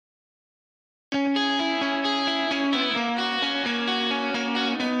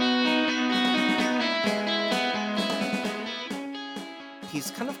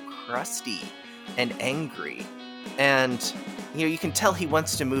crusty and angry. And, you can tell he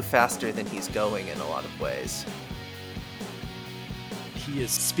wants to move faster than he's going in a lot of ways. He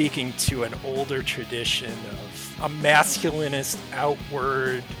is speaking to an older tradition of a masculinist,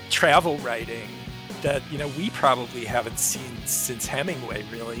 outward travel writing that, we probably haven't seen since Hemingway,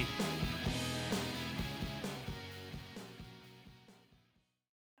 really.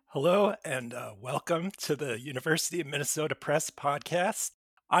 Hello, and welcome to the University of Minnesota Press podcast.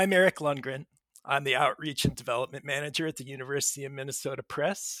 I'm Eric Lundgren. I'm the Outreach and Development Manager at the University of Minnesota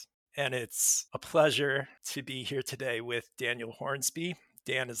Press, and it's a pleasure to be here today with Daniel Hornsby.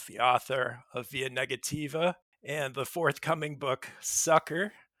 Dan is the author of Via Negativa and the forthcoming book,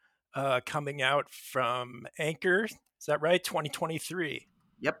 Sucker, coming out from Anchor. Is that right? 2023.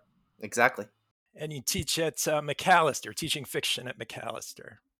 Yep, exactly. And you teach at Macalester, teaching fiction at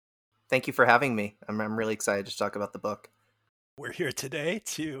Macalester. Thank you for having me. I'm really excited to talk about the book. We're here today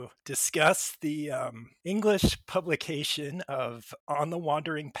to discuss the English publication of On the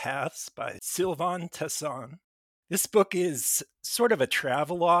Wandering Paths by Sylvain Tesson. This book is sort of a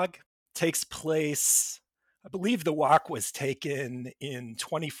travelogue, takes place, I believe the walk was taken in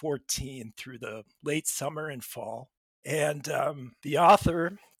 2014 through the late summer and fall. And the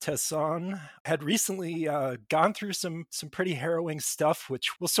author, Tesson, had recently gone through some pretty harrowing stuff,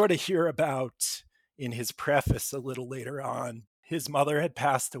 which we'll sort of hear about in his preface a little later on. His mother had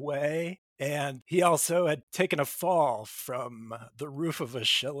passed away, and he also had taken a fall from the roof of a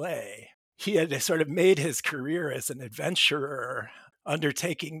chalet. He had sort of made his career as an adventurer,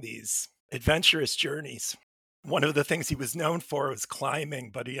 undertaking these adventurous journeys. One of the things he was known for was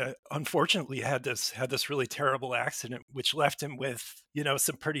climbing, but he unfortunately had this really terrible accident, which left him with,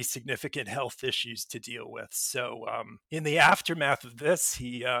 some pretty significant health issues to deal with. So in the aftermath of this,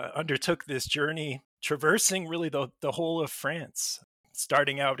 he undertook this journey, traversing really the whole of France,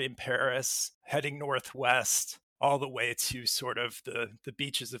 starting out in Paris, heading northwest, all the way to sort of the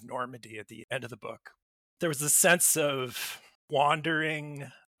beaches of Normandy at the end of the book. There was a sense of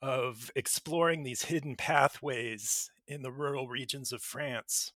wandering, of exploring these hidden pathways in the rural regions of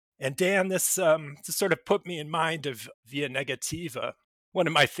France. And Dan, this sort of put me in mind of Via Negativa, one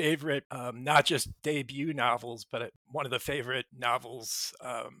of my favorite, not just debut novels, but one of the favorite novels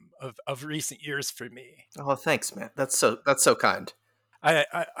of recent years for me. Oh, thanks, man. That's so kind.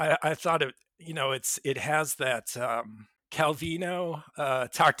 I thought it has that. Calvino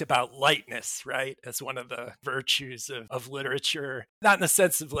talked about lightness, right, as one of the virtues of literature, not in the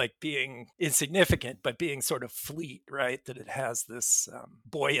sense of like being insignificant, but being sort of fleet, right, that it has this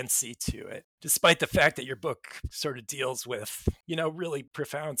buoyancy to it, despite the fact that your book sort of deals with, really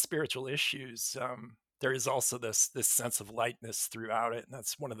profound spiritual issues. There is also this sense of lightness throughout it, and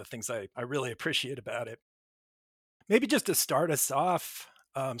that's one of the things I really appreciate about it. Maybe just to start us off,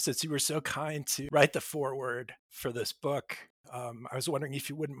 since you were so kind to write the foreword for this book, I was wondering if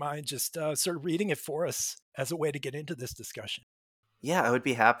you wouldn't mind just sort of reading it for us as a way to get into this discussion. Yeah, I would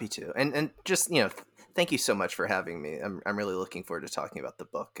be happy to. And just, thank you so much for having me. I'm really looking forward to talking about the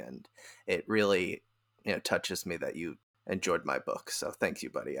book, and it really, touches me that you enjoyed my book. So thank you,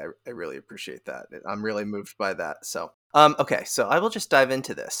 buddy. I really appreciate that. I'm really moved by that. So, okay, so I will just dive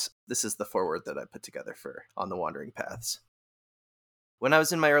into this. This is the foreword that I put together for On the Wandering Paths. When I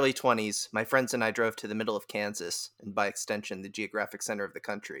was in my early 20s, my friends and I drove to the middle of Kansas, and by extension the geographic center of the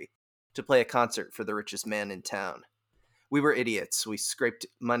country, to play a concert for the richest man in town. We were idiots. We scraped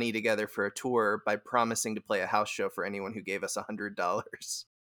money together for a tour by promising to play a house show for anyone who gave us $100.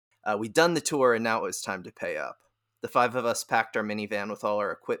 We'd done the tour, and now it was time to pay up. The 5 of us packed our minivan with all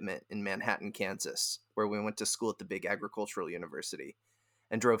our equipment in Manhattan, Kansas, where we went to school at the big agricultural university,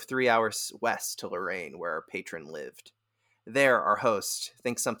 and drove 3 hours west to Lorain, where our patron lived. There, our host,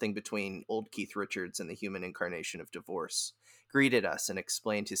 think something between old Keith Richards and the human incarnation of divorce, greeted us and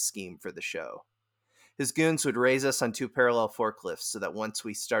explained his scheme for the show. His goons would raise us on 2 parallel forklifts so that once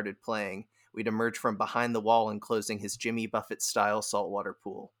we started playing, we'd emerge from behind the wall enclosing his Jimmy Buffett-style saltwater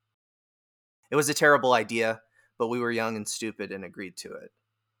pool. It was a terrible idea, but we were young and stupid and agreed to it.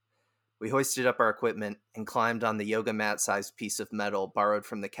 We hoisted up our equipment and climbed on the yoga mat-sized piece of metal borrowed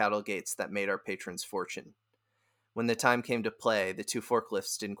from the cattle gates that made our patron's fortune. When the time came to play, the 2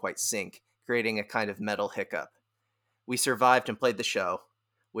 forklifts didn't quite sync, creating a kind of metal hiccup. We survived and played the show,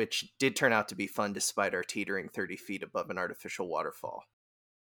 which did turn out to be fun despite our teetering 30 feet above an artificial waterfall.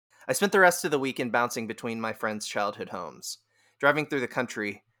 I spent the rest of the weekend bouncing between my friends' childhood homes. Driving through the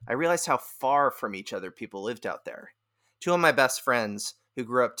country, I realized how far from each other people lived out there. 2 of my best friends, who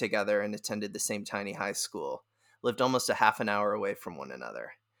grew up together and attended the same tiny high school, lived almost a half an hour away from one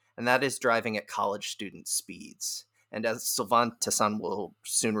another. And that is driving at college student speeds. and as Sylvain Tesson will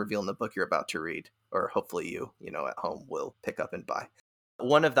soon reveal in the book you're about to read, or hopefully you at home will pick up and buy.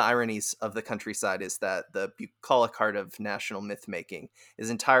 One of the ironies of the countryside is that the bucolic heart of national myth-making is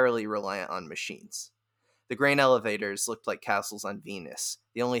entirely reliant on machines. The grain elevators looked like castles on Venus,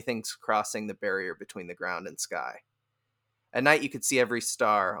 the only things crossing the barrier between the ground and sky. At night you could see every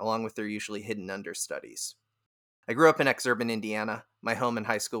star, along with their usually hidden understudies. I grew up in exurban Indiana. My home and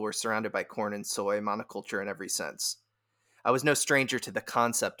high school were surrounded by corn and soy, monoculture in every sense. I was no stranger to the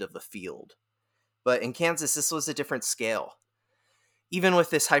concept of a field. But in Kansas, this was a different scale. Even with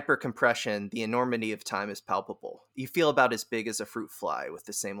this hyper-compression, the enormity of time is palpable. You feel about as big as a fruit fly with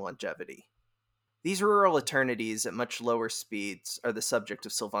the same longevity. These rural eternities at much lower speeds are the subject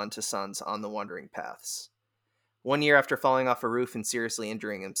of Sylvain Tesson's On the Wandering Paths. One year after falling off a roof and seriously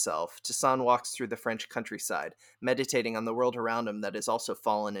injuring himself, Tesson walks through the French countryside, meditating on the world around him that has also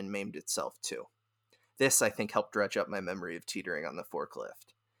fallen and maimed itself too. This, I think, helped dredge up my memory of teetering on the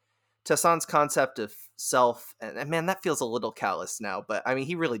forklift. Tesson's concept of self, and man, that feels a little callous now, but I mean,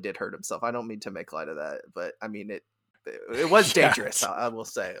 he really did hurt himself. I don't mean to make light of that, but I mean, it was dangerous, I will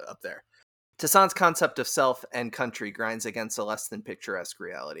say, up there. Tesson's concept of self and country grinds against a less than picturesque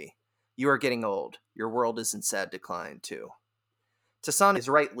reality. You are getting old. Your world is in sad decline, too. Tesson is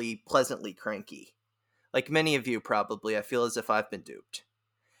rightly pleasantly cranky. Like many of you, probably, I feel as if I've been duped.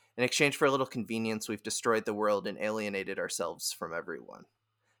 In exchange for a little convenience, we've destroyed the world and alienated ourselves from everyone.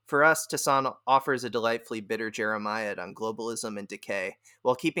 For us, Tesson offers a delightfully bitter jeremiad on globalism and decay,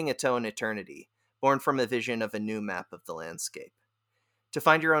 while keeping a toe in eternity, born from a vision of a new map of the landscape. To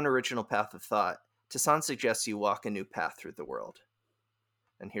find your own original path of thought, Tesson suggests you walk a new path through the world.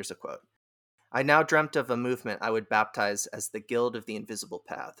 And here's a quote. I now dreamt of a movement I would baptize as the Guild of the Invisible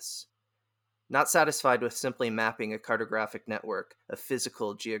Paths. Not satisfied with simply mapping a cartographic network of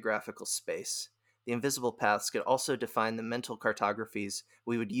physical geographical space, the invisible paths could also define the mental cartographies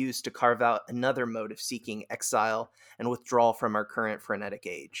we would use to carve out another mode of seeking exile and withdrawal from our current frenetic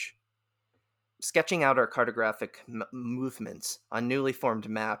age. Sketching out our cartographic movements on newly formed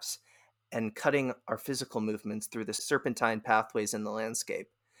maps and cutting our physical movements through the serpentine pathways in the landscape,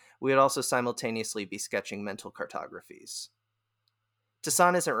 we would also simultaneously be sketching mental cartographies.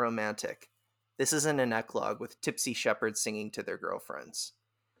 Tesson isn't romantic. This isn't an eclogue with tipsy shepherds singing to their girlfriends.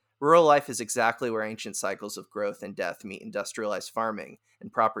 Rural life is exactly where ancient cycles of growth and death meet industrialized farming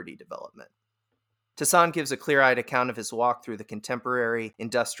and property development. Tesson gives a clear-eyed account of his walk through the contemporary,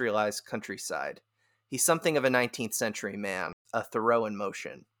 industrialized countryside. He's something of a 19th century man, a Thoreau in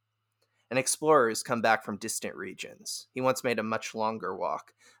motion. An explorer who's come back from distant regions. He once made a much longer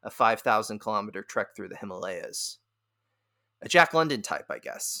walk, a 5,000-kilometer trek through the Himalayas. A Jack London type, I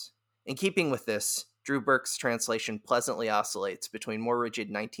guess. In keeping with this, Drew Burke's translation pleasantly oscillates between more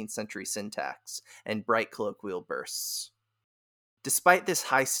rigid 19th century syntax and bright colloquial bursts. Despite this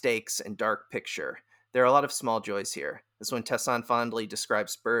high stakes and dark picture, there are a lot of small joys here, as when Tesson fondly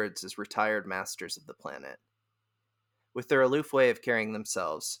describes birds as retired masters of the planet. With their aloof way of carrying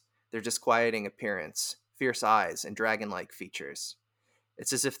themselves, their disquieting appearance, fierce eyes, and dragon-like features,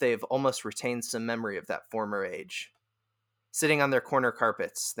 it's as if they have almost retained some memory of that former age. Sitting on their corner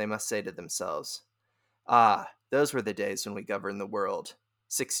carpets, they must say to themselves, "Ah, those were the days when we governed the world,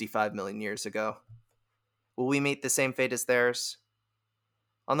 65 million years ago. Will we meet the same fate as theirs?"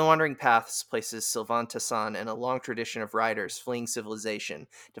 On the Wandering Paths places Sylvain Tesson in a long tradition of riders fleeing civilization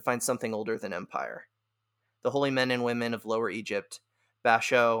to find something older than empire. The holy men and women of Lower Egypt,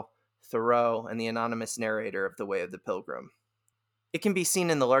 Basho, Thoreau, and the anonymous narrator of The Way of the Pilgrim. It can be seen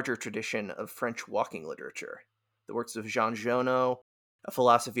in the larger tradition of French walking literature, the works of Jean Genot, A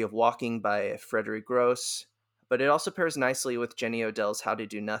Philosophy of Walking by Frederic Gross, but it also pairs nicely with Jenny Odell's How to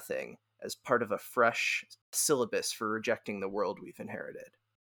Do Nothing as part of a fresh syllabus for rejecting the world we've inherited.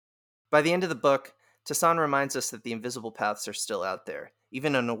 By the end of the book, Tesson reminds us that the invisible paths are still out there,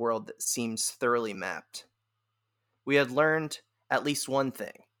 even in a world that seems thoroughly mapped. We had learned at least one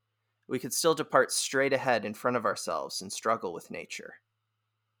thing. We could still depart straight ahead in front of ourselves and struggle with nature.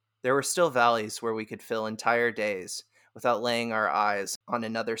 There were still valleys where we could fill entire days without laying our eyes on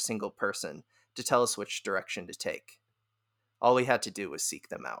another single person to tell us which direction to take. All we had to do was seek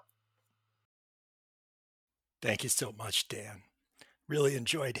them out. Thank you so much, Dan. Really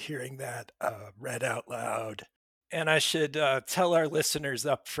enjoyed hearing that read out loud. And I should tell our listeners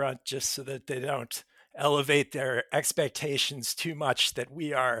up front, just so that they don't elevate their expectations too much, that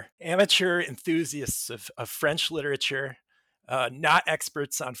we are amateur enthusiasts of French literature, not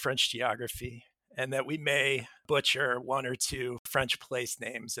experts on French geography, and that we may butcher one or two French place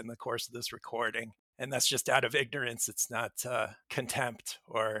names in the course of this recording. And that's just out of ignorance. It's not contempt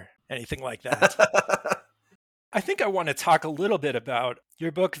or anything like that. I think I want to talk a little bit about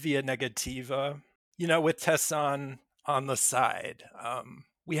your book Via Negativa, with Tesson on the side.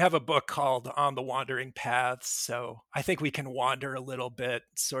 We have a book called On the Wandering Paths, so I think we can wander a little bit,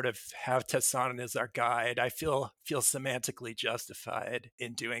 sort of have Tesson as our guide. I feel semantically justified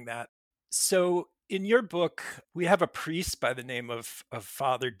in doing that. So in your book, we have a priest by the name of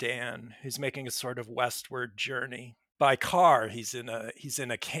Father Dan who's making a sort of westward journey by car. He's in a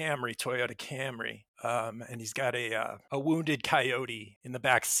Camry, Toyota Camry, and he's got a wounded coyote in the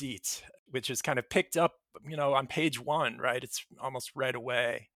back seat, which is kind of picked up, on page one, right? It's almost right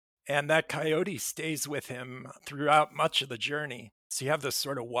away, and that coyote stays with him throughout much of the journey. So you have this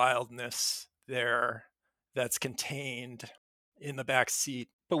sort of wildness there that's contained in the back seat.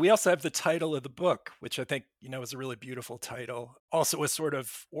 But we also have the title of the book, which I think, is a really beautiful title. Also a sort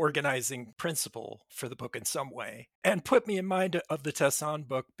of organizing principle for the book in some way. And put me in mind of the Tesson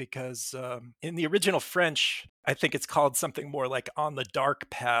book because in the original French, I think it's called something more like On the Dark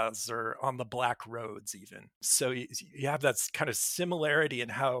Paths or On the Black Roads even. So you have that kind of similarity in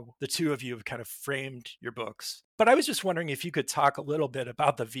how the two of you have kind of framed your books. But I was just wondering if you could talk a little bit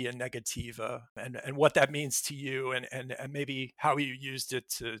about the Via Negativa and what that means to you and maybe how you used it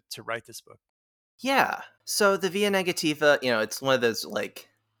to write this book. Yeah. So the Via Negativa, it's one of those like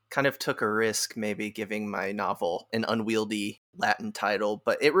kind of took a risk maybe giving my novel an unwieldy Latin title,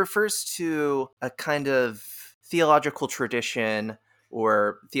 but it refers to a kind of theological tradition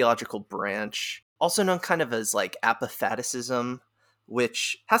or theological branch, also known kind of as like apatheticism,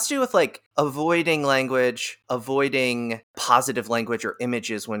 which has to do with like avoiding language, avoiding positive language or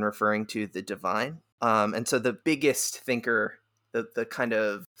images when referring to the divine. And so the biggest thinker, the kind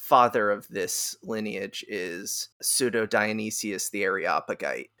of father of this lineage is Pseudo Dionysius the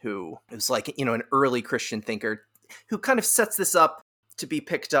Areopagite, who was like, an early Christian thinker who kind of sets this up to be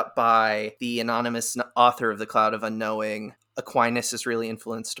picked up by the anonymous author of The Cloud of Unknowing. Aquinas is really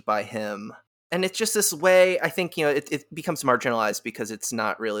influenced by him. And it's just this way, I think, it becomes marginalized because it's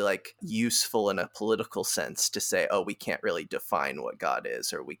not really like useful in a political sense to say, oh, we can't really define what God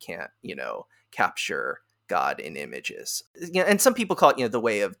is, or we can't, capture God in images. And some people call it, the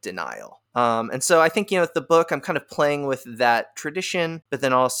way of denial. And so I think, the book, I'm kind of playing with that tradition, but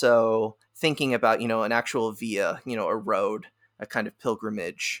then also thinking about, an actual via, a road, a kind of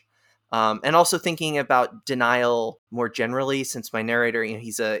pilgrimage. And also thinking about denial more generally, since my narrator,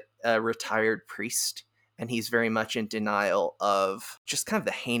 he's a retired priest, and he's very much in denial of just kind of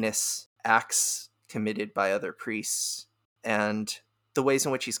the heinous acts committed by other priests and the ways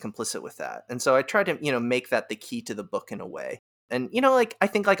in which he's complicit with that. And so I try to, make that the key to the book in a way. And, like, I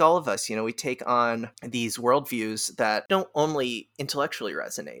think like all of us, we take on these worldviews that don't only intellectually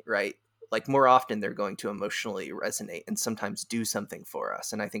resonate, right? Like more often they're going to emotionally resonate and sometimes do something for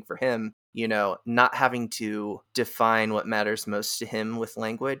us. And I think for him, not having to define what matters most to him with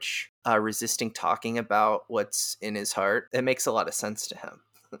language, resisting talking about what's in his heart, it makes a lot of sense to him,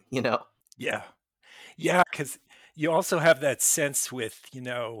 Yeah. Yeah, because you also have that sense with,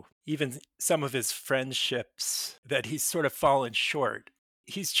 even some of his friendships that he's sort of fallen short.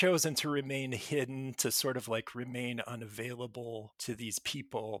 He's chosen to remain hidden, to sort of like remain unavailable to these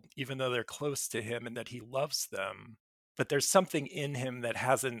people, even though they're close to him and that he loves them. But there's something in him that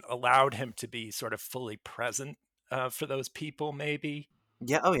hasn't allowed him to be sort of fully present for those people, maybe.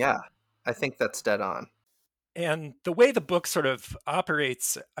 Yeah. Oh, yeah. I think that's dead on. And the way the book sort of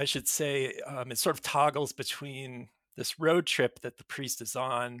operates, I should say, it sort of toggles between this road trip that the priest is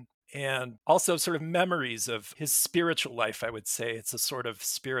on and also sort of memories of his spiritual life, I would say. It's a sort of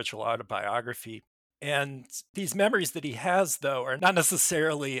spiritual autobiography. And these memories that he has, though, are not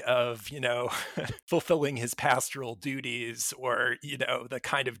necessarily of, fulfilling his pastoral duties or, the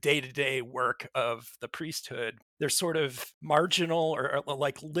kind of day to day work of the priesthood. They're sort of marginal or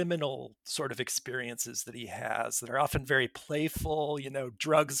like liminal sort of experiences that he has that are often very playful.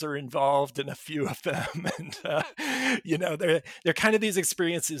 Drugs are involved in a few of them. And, they're kind of these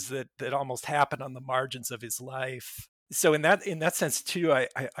experiences that almost happen on the margins of his life. So in that sense too,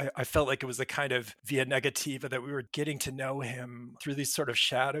 I felt like it was a kind of via negativa that we were getting to know him through these sort of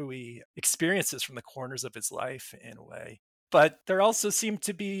shadowy experiences from the corners of his life in a way. But there also seemed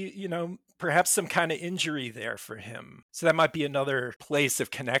to be, perhaps some kind of injury there for him. So that might be another place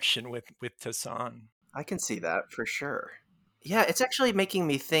of connection with Tesson. I can see that for sure. Yeah, it's actually making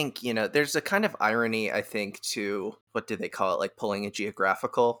me think, there's a kind of irony, I think, to what do they call it? Like pulling a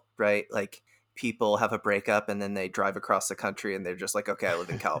geographical, right? Like people have a breakup and then they drive across the country and they're just like, okay, I live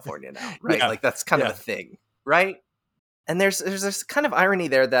in California now, right? Yeah. Like that's kind of Yeah. a thing, right? And there's this kind of irony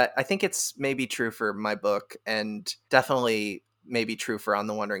there that I think it's maybe true for my book and definitely maybe true for On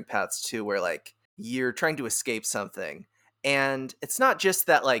the Wandering Paths too, where like, you're trying to escape something. And it's not just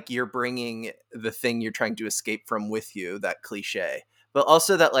that like you're bringing the thing you're trying to escape from with you, that cliche, but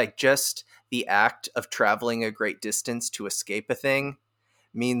also that like just the act of traveling a great distance to escape a thing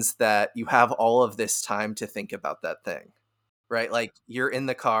means that you have all of this time to think about that thing, right? Like you're in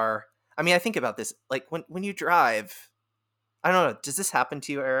the car. I mean, I think about this like when you drive, I don't know. Does this happen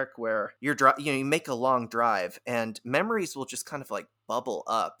to you, Eric? Where you make a long drive, and memories will just kind of like bubble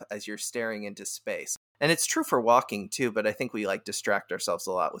up as you're staring into space. And it's true for walking too, but I think we like distract ourselves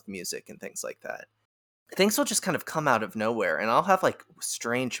a lot with music and things like that. Things will just kind of come out of nowhere, and I'll have like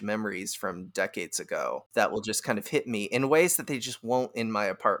strange memories from decades ago that will just kind of hit me in ways that they just won't in my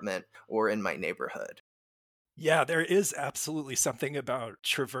apartment or in my neighborhood. Yeah, there is absolutely something about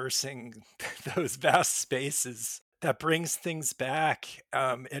traversing those vast spaces that brings things back.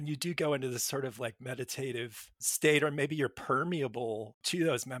 And you do go into this sort of like meditative state, or maybe you're permeable to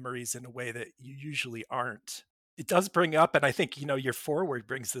those memories in a way that you usually aren't. It does bring up, and I think, your forward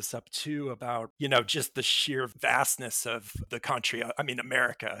brings this up too about, just the sheer vastness of the country. I mean,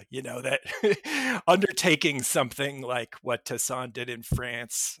 America, that undertaking something like what Tasson did in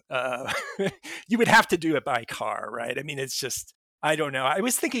France, you would have to do it by car, right? I mean, it's just, I don't know. I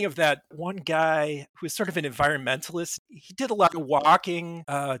was thinking of that one guy who was sort of an environmentalist. He did a lot of walking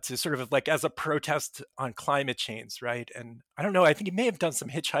to sort of like as a protest on climate change, right? And I don't know. I think he may have done some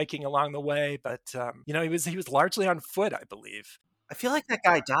hitchhiking along the way, but he was largely on foot, I believe. I feel like that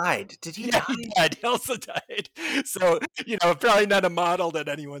guy died. Did he Yeah, die? he died. He also died. So probably not a model that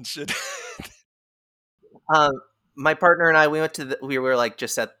anyone should. Um, my partner and I, we were like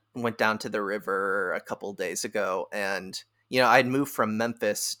just went down to the river a couple days ago, and I'd moved from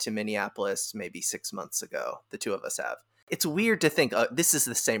Memphis to Minneapolis maybe 6 months ago. The two of us have. It's weird to think this is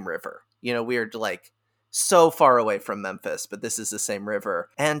the same river. We're like so far away from Memphis, but this is the same river,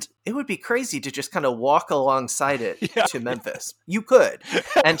 and it would be crazy to just kind of walk alongside it Yeah, to Memphis. You could,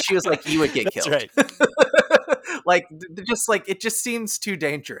 and she was like, "You would get that's killed." right. Like just like it just seems too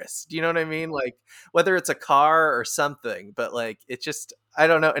dangerous. Do you know what I mean? Like whether it's a car or something, but like it just I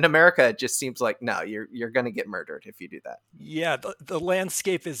don't know. In America, it just seems like no, you're gonna get murdered if you do that. Yeah, the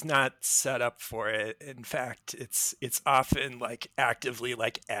landscape is not set up for it. In fact, it's often like actively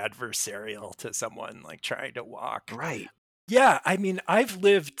like adversarial to someone like trying to walk. Right. Yeah, I mean, I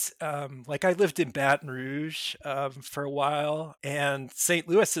lived in Baton Rouge for a while, and St.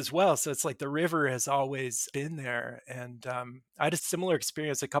 Louis as well. So it's like the river has always been there, and I had a similar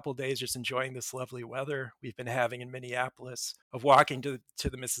experience a couple days just enjoying this lovely weather we've been having in Minneapolis, of walking to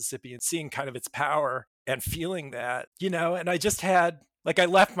the Mississippi and seeing kind of its power and feeling that, And I just had like I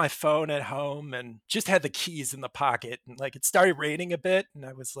left my phone at home and just had the keys in the pocket, and like it started raining a bit, and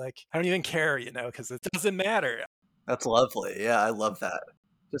I was like, I don't even care, because it doesn't matter. That's lovely. Yeah, I love that.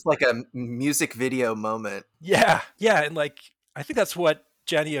 Just like a music video moment. Yeah, yeah, and like I think that's what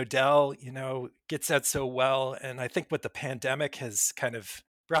Jenny Odell, gets at so well, and I think what the pandemic has kind of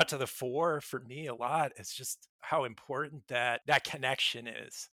brought to the fore for me a lot is just how important that connection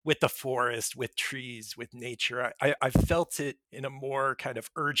is with the forest, with trees, with nature. I've felt it in a more kind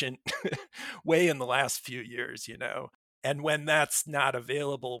of urgent way in the last few years. And when that's not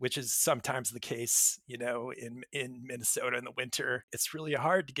available, which is sometimes the case, in Minnesota in the winter, it's really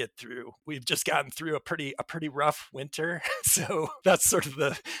hard to get through. We've just gotten through a pretty rough winter. So that's sort of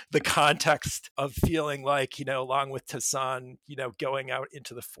the context of feeling like, along with Tassan, going out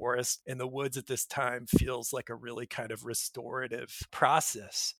into the forest and the woods at this time feels like a really kind of restorative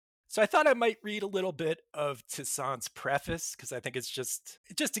process. So I thought I might read a little bit of Toussaint's preface, because I think it's just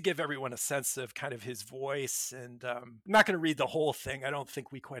to give everyone a sense of kind of his voice. And I'm not going to read the whole thing. I don't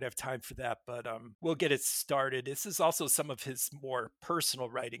think we quite have time for that, but we'll get it started. This is also some of his more personal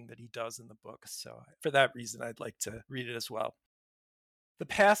writing that he does in the book. So for that reason, I'd like to read it as well. The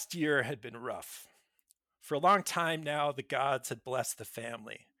past year had been rough. For a long time now, the gods had blessed the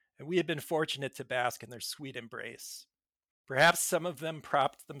family, and we had been fortunate to bask in their sweet embrace. Perhaps some of them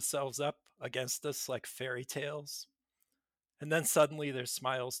propped themselves up against us like fairy tales, and then suddenly their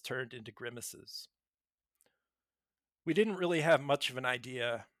smiles turned into grimaces. We didn't really have much of an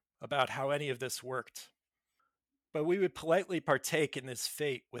idea about how any of this worked, but we would politely partake in this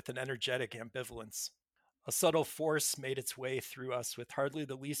fate with an energetic ambivalence. A subtle force made its way through us with hardly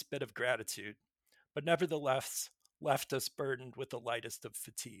the least bit of gratitude, but nevertheless left us burdened with the lightest of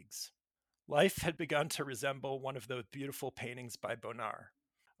fatigues. Life had begun to resemble one of those beautiful paintings by Bonnard.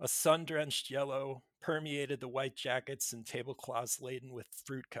 A sun drenched yellow permeated the white jackets and tablecloths laden with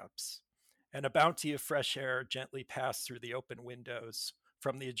fruit cups, and a bounty of fresh air gently passed through the open windows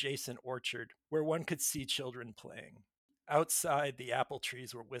from the adjacent orchard where one could see children playing. Outside, the apple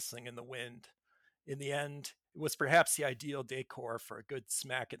trees were whistling in the wind, In the end, it was perhaps the ideal decor for a good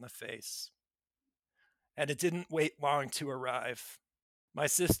smack in the face. And it didn't wait long to arrive. My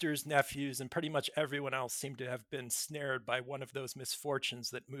sisters, nephews, and pretty much everyone else seemed to have been snared by one of those misfortunes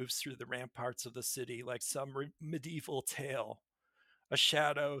that moves through the ramparts of the city like some medieval tale. A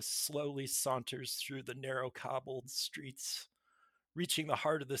shadow slowly saunters through the narrow cobbled streets, reaching the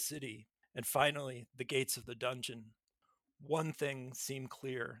heart of the city, and finally the gates of the dungeon. One thing seemed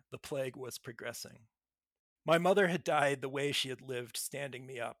clear: the plague was progressing. My mother had died the way she had lived, standing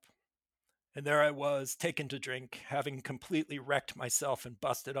me up. And there I was, taken to drink, having completely wrecked myself and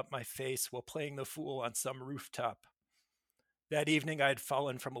busted up my face while playing the fool on some rooftop. That evening I had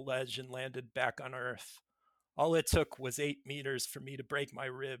fallen from a ledge and landed back on Earth. All it took was 8 meters for me to break my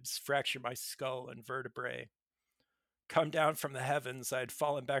ribs, fracture my skull and vertebrae. Come down from the heavens, I had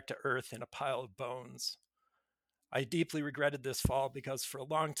fallen back to Earth in a pile of bones. I deeply regretted this fall because for a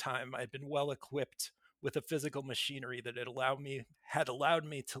long time I had been well equipped with a physical machinery that had allowed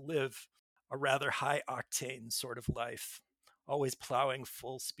me to live a rather high octane sort of life, always plowing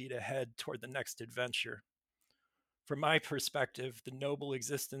full speed ahead toward the next adventure. From my perspective, the noble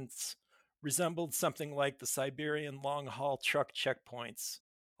existence resembled something like the Siberian long haul truck checkpoints.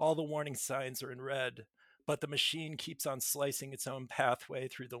 All the warning signs are in red, but the machine keeps on slicing its own pathway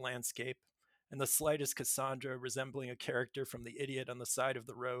through the landscape, and the slightest Cassandra, resembling a character from The Idiot on the side of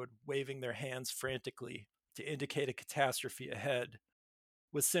the road, waving their hands frantically to indicate a catastrophe ahead,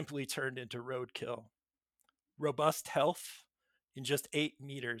 was simply turned into roadkill. Robust health? In just 8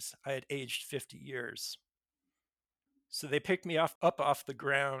 meters, I had aged 50 years. So they picked me up off the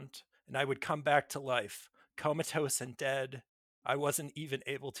ground, and I would come back to life, comatose and dead. I wasn't even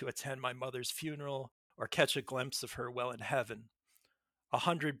able to attend my mother's funeral or catch a glimpse of her well in heaven.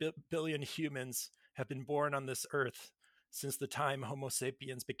 100 billion humans have been born on this earth since the time Homo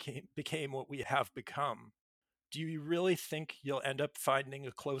sapiens became what we have become. Do you really think you'll end up finding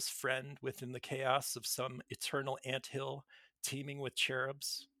a close friend within the chaos of some eternal anthill teeming with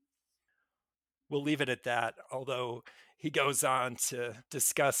cherubs? We'll leave it at that, although he goes on to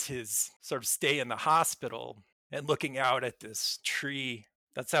discuss his sort of stay in the hospital and looking out at this tree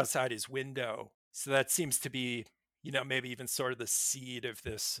that's outside his window. So that seems to be, maybe even sort of the seed of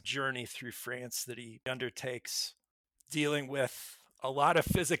this journey through France that he undertakes, dealing with a lot of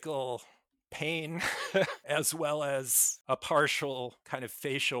physical pain as well as a partial kind of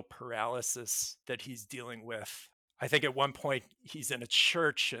facial paralysis that he's dealing with. I think at one point he's in a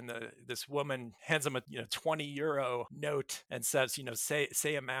church and this woman hands him a 20 euro note and says,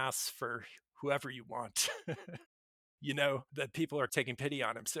 say a mass for whoever you want. That people are taking pity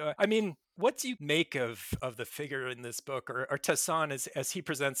on him. So I mean, what do you make of the figure in this book, or Tesson as he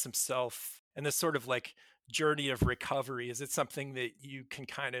presents himself and this sort of like journey of recovery? Is it something that you can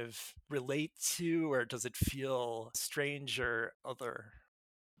kind of relate to, or does it feel strange or other?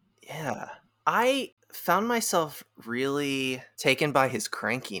 Yeah. I found myself really taken by his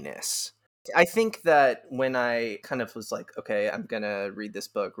crankiness. I think that when I kind of was like, okay, I'm going to read this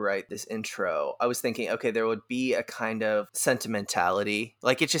book, write this intro, I was thinking, okay, there would be a kind of sentimentality.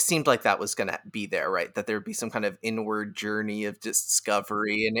 Like it just seemed like that was going to be there, right? That there would be some kind of inward journey of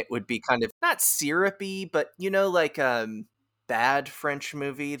discovery, and it would be kind of not syrupy, but like bad French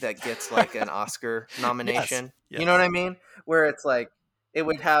movie that gets like an Oscar Yes. nomination. You know what Yes. I mean? Where it's like it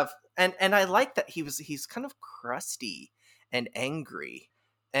would have, and I like that he's kind of crusty and angry,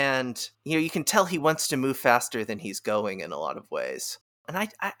 and you can tell he wants to move faster than he's going in a lot of ways. And I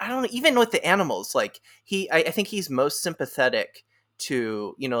don't know, even with the animals, like I think he's most sympathetic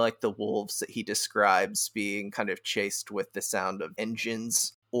to like the wolves that he describes being kind of chased with the sound of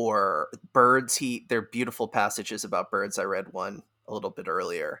engines, or birds. They're beautiful passages about birds. I read one a little bit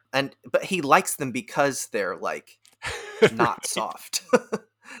earlier, but he likes them because they're like not Right. soft.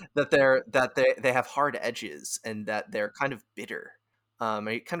 That they have hard edges, and that they're kind of bitter. And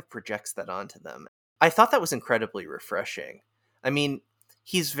it kind of projects that onto them. I thought that was incredibly refreshing. I mean,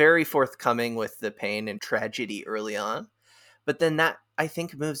 he's very forthcoming with the pain and tragedy early on, but then that, I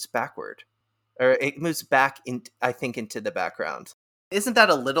think, moves backward, or it moves back in, I think, into the background. Isn't that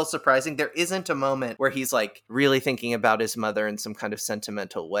a little surprising? There isn't a moment where he's like really thinking about his mother in some kind of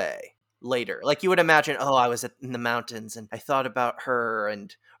sentimental way later. Like you would imagine, oh, I was in the mountains and I thought about her,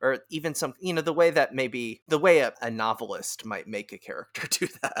 and or even some, the way that maybe the way a novelist might make a character do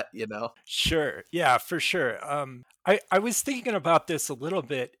that. Sure. Yeah, for sure. I was thinking about this a little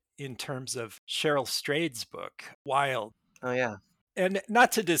bit in terms of Cheryl Strayed's book, Wild. Oh yeah. And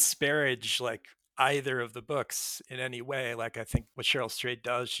not to disparage like either of the books in any way. Like I think what Cheryl Strayed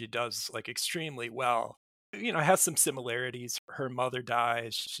does, she does like extremely well. It has some similarities. her mother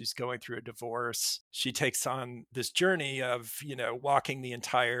dies. She's going through a divorce. She takes on this journey of, walking the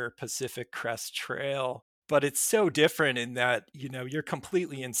entire Pacific Crest Trail. But it's so different in that, you're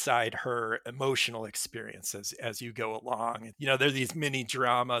completely inside her emotional experience as you go along. There are these mini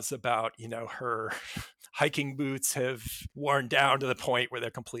dramas about, her hiking boots have worn down to the point where they're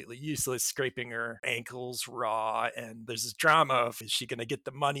completely useless, scraping her ankles raw. And there's this drama of, is she going to get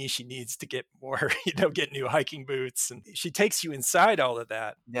the money she needs to get more, get new hiking boots? And she takes you inside all of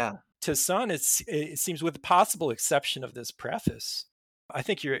that. Yeah. Toussaint, it seems, with the possible exception of this preface, I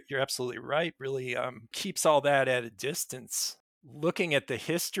think you're absolutely right, really keeps all that at a distance. Looking at the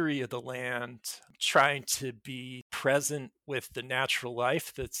history of the land, trying to be present with the natural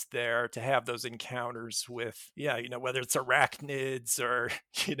life that's there, to have those encounters with, whether it's arachnids or,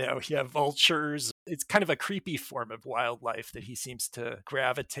 vultures. It's kind of a creepy form of wildlife that he seems to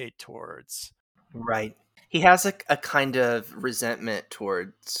gravitate towards. Right. He has a kind of resentment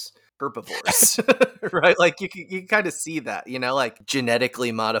towards herbivores, right? Like you can kind of see that, like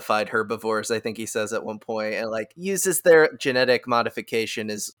genetically modified herbivores, I think he says at one point, and like uses their genetic modification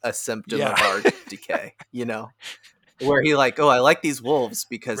as a symptom of our decay, where he like, oh, I like these wolves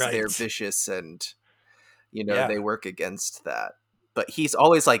because they're vicious and, they work against that. But he's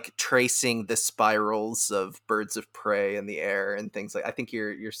always like tracing the spirals of birds of prey in the air and things like. I think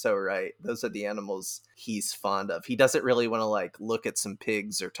you're so right. Those are the animals he's fond of. He doesn't really want to like look at some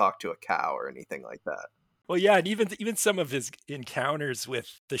pigs or talk to a cow or anything like that. Well, yeah, and even some of his encounters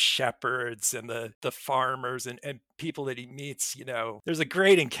with the shepherds and the farmers and people that he meets, there's a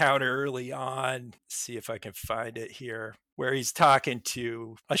great encounter early on. See if I can find it here, where he's talking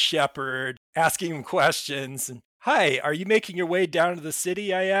to a shepherd, asking him questions. And, hi, are you making your way down to the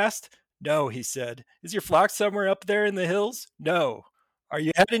city? I asked. No, he said. Is your flock somewhere up there in the hills? No. Are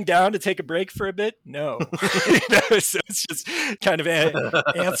you heading down to take a break for a bit? No. So it's just kind of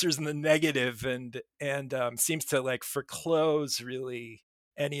answers in the negative and seems to like foreclose really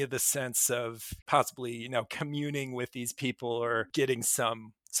any of the sense of possibly, communing with these people or getting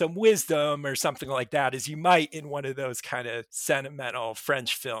some wisdom or something like that, as you might in one of those kind of sentimental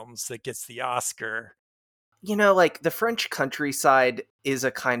French films that gets the Oscar. Like the French countryside is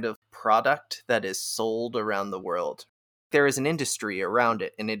a kind of product that is sold around the world. There is an industry around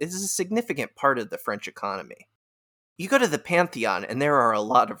it, and it is a significant part of the French economy. You go to the Pantheon, and there are a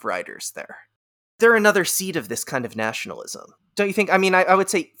lot of writers there. They're another seed of this kind of nationalism. Don't you think? I mean, I would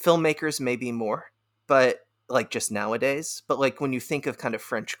say filmmakers maybe more, but like just nowadays. But like when you think of kind of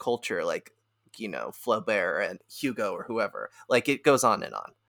French culture, like, Flaubert and Hugo or whoever, like it goes on and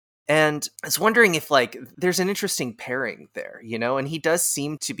on. And I was wondering if like there's an interesting pairing there, and he does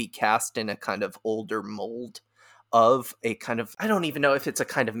seem to be cast in a kind of older mold of a kind of, I don't even know if it's a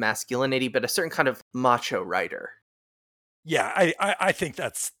kind of masculinity, but a certain kind of macho writer. Yeah, I think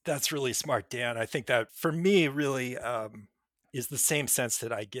that's really smart, Dan. I think that for me really is the same sense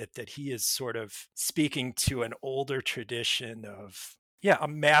that I get, that he is sort of speaking to an older tradition of, a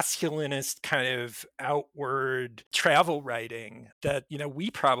masculinist kind of outward travel writing that,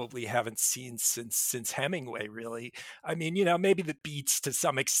 we probably haven't seen since Hemingway, really. I mean, maybe the Beats to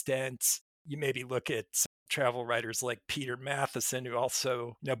some extent. You maybe look at travel writers like Peter Matthiessen, who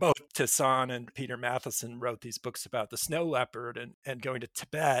also, both Toussaint and Peter Matthiessen wrote these books about the snow leopard and going to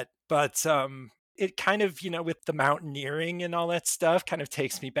Tibet. But it kind of, with the mountaineering and all that stuff, kind of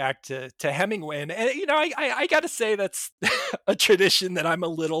takes me back to Hemingway. And I got to say that's a tradition that I'm a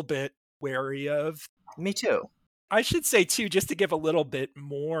little bit wary of. Me too. I should say, too, just to give a little bit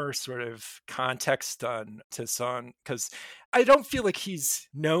more sort of context on Toussaint, because I don't feel like he's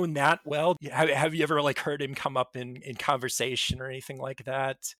known that well. Have you ever like heard him come up in conversation or anything like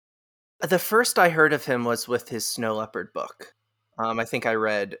that? The first I heard of him was with his Snow Leopard book. I think I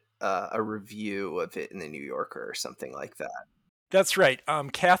read a review of it in the New Yorker or something like that. That's right.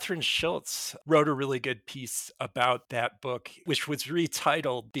 Catherine Schultz wrote a really good piece about that book, which was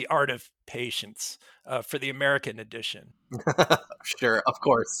retitled The Art of Patience for the American edition. Sure, of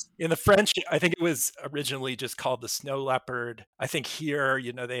course. In the French, I think it was originally just called The Snow Leopard. I think here,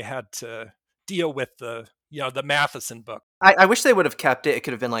 they had to deal with the Matthiessen book. I wish they would have kept it. It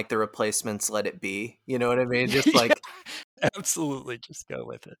could have been like The Replacements, Let It Be. You know what I mean? Just like... Absolutely, just go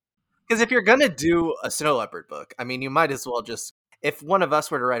with it. Because if you're going to do a Snow Leopard book, I mean, you might as well just... If one of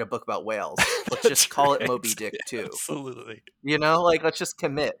us were to write a book about whales, let's just call it Moby Dick too. Absolutely. Let's just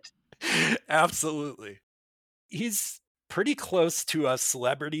commit. Absolutely. He's pretty close to a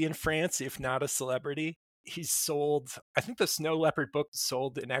celebrity in France, if not a celebrity. He's sold, I think the Snow Leopard book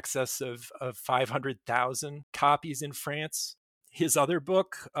sold in excess of 500,000 copies in France. his other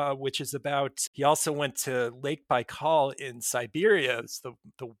book, which is about, he also went to Lake Baikal in Siberia. It's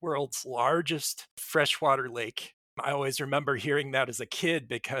the world's largest freshwater lake. I always remember hearing that as a kid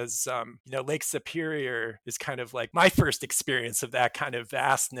because, Lake Superior is kind of like my first experience of that kind of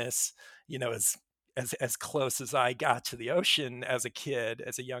vastness, as close as I got to the ocean as a kid,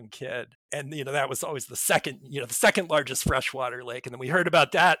 as a young kid. And, that was always the second largest freshwater lake. And then we heard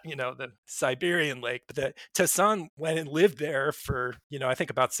about that, the Siberian lake. But the Tassan went and lived there for, I think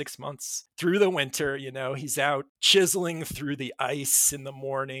about 6 months through the winter. He's out chiseling through the ice in the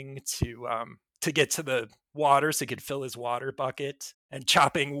morning to get to the water so he could fill his water bucket, and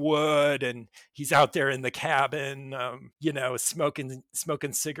chopping wood. And he's out there in the cabin,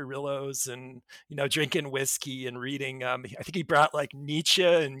 smoking cigarillos and, drinking whiskey and reading. I think he brought like Nietzsche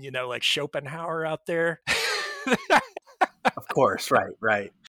and, like Schopenhauer out there. Of course. Right.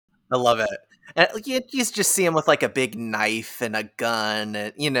 Right. I love it. And you just see him with like a big knife and a gun,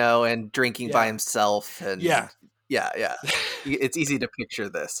 and, and drinking by himself. And Yeah. Yeah. It's easy to picture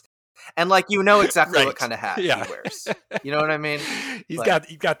this. And like, exactly Right. what kind of hat he wears. You know what I mean? He's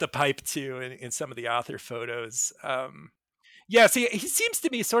Like, got the pipe too in some of the author photos. Yeah, see, he seems to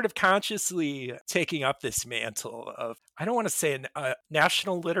be sort of consciously taking up this mantle of, I don't want to say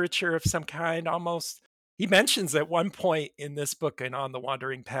national literature of some kind almost. He mentions at one point in this book and On the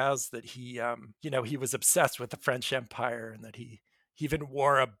Wandering Paths that he was obsessed with the French Empire, and that he even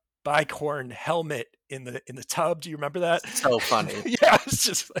wore a bicorn helmet in the tub. Do you remember that? so funny. Yeah, it's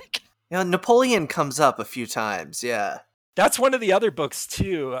just like, Napoleon comes up a few times. Yeah. that's one of the other books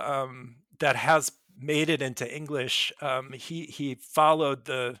too, that has made it into English. He followed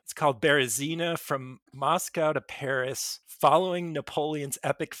it's called Berezina, from Moscow to Paris, following Napoleon's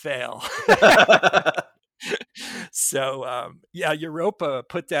epic fail. So Europa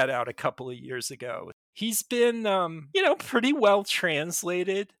put that out a couple of years ago. He's been pretty well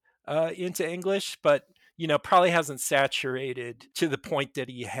translated into English, but probably hasn't saturated to the point that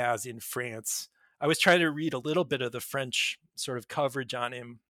he has in France. I was trying to read a little bit of the French sort of coverage on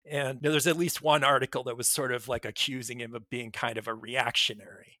him, and there's at least one article that was sort of like accusing him of being kind of a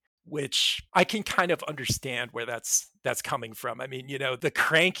reactionary, which I can kind of understand where that's coming from. I mean, the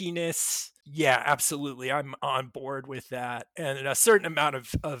crankiness, yeah, absolutely. I'm on board with that. And a certain amount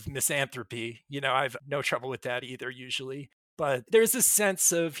of misanthropy, I've no trouble with that either usually. But there's a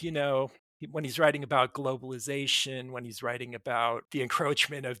sense of, when he's writing about globalization, when he's writing about the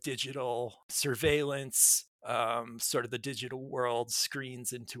encroachment of digital surveillance, sort of the digital world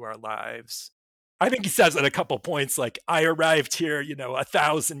screens into our lives. I think he says at a couple points, like, I arrived here,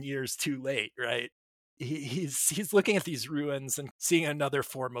 1,000 years too late, right? He's looking at these ruins and seeing another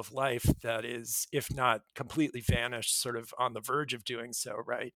form of life that is, if not completely vanished, sort of on the verge of doing so,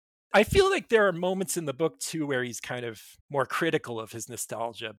 right? I feel like there are moments in the book too where he's kind of more critical of his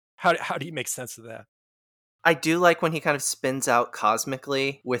nostalgia. How do you make sense of that? I do like when he kind of spins out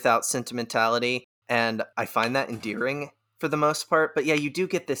cosmically without sentimentality, and I find that endearing for the most part. But yeah, you do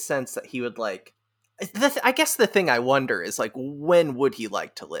get this sense that he would like. I guess the thing I wonder is like, when would he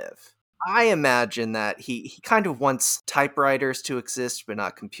like to live? I imagine that he kind of wants typewriters to exist, but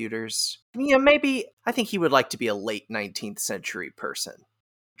not computers. Maybe I think he would like to be a late 19th century person.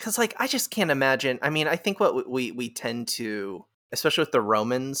 Because, like, I just can't imagine. I mean, I think what we tend to, especially with the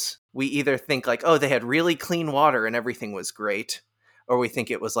Romans, we either think like, oh, they had really clean water and everything was great, or we think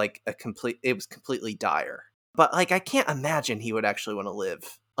it was like it was completely dire. But like, I can't imagine he would actually want to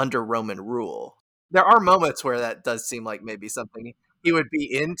live under Roman rule. There are moments where that does seem like maybe something he would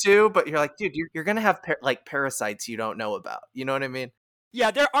be into, but you're like, dude, you're gonna have like parasites you don't know about. You know what I mean? Yeah,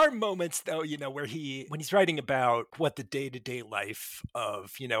 there are moments though, where when he's writing about what the day-to-day life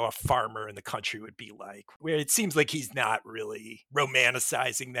of, a farmer in the country would be like, where it seems like he's not really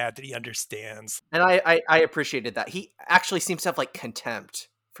romanticizing that he understands. And I appreciated that. He actually seems to have like contempt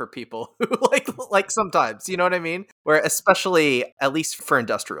for people who like sometimes, you know what I mean? Where especially at least for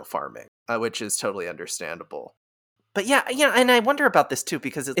industrial farming, which is totally understandable. But yeah, and I wonder about this too,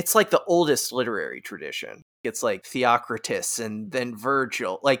 because it's like the oldest literary tradition. It's like Theocritus and then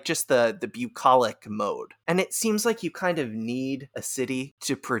Virgil, like just the bucolic mode. And it seems like you kind of need a city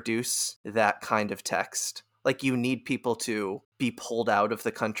to produce that kind of text. Like you need people to be pulled out of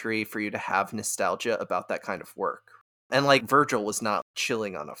the country for you to have nostalgia about that kind of work. And like Virgil was not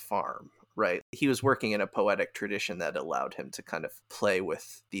chilling on a farm, right? He was working in a poetic tradition that allowed him to kind of play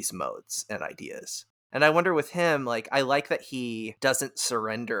with these modes and ideas. And I wonder with him, like, I like that he doesn't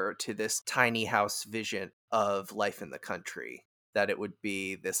surrender to this tiny house vision of life in the country, that it would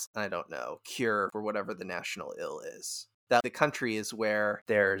be this, I don't know, cure for whatever the national ill is. that the country is where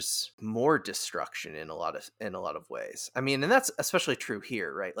there's more destruction in a lot of ways. I mean, and that's especially true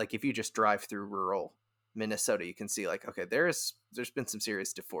here, right? Like if you just drive through rural Minnesota, you can see like, okay, there's been some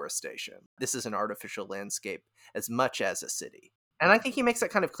serious deforestation. This is an artificial landscape as much as a city. And I think he makes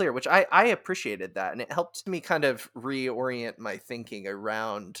that kind of clear, which I appreciated that. And it helped me kind of reorient my thinking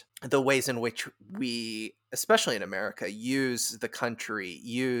around the ways in which we, especially in America, use the country,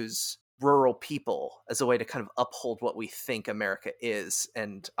 use rural people as a way to kind of uphold what we think America is.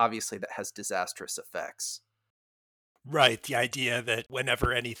 And obviously that has disastrous effects. Right. The idea that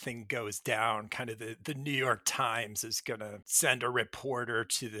whenever anything goes down, kind of the New York Times is going to send a reporter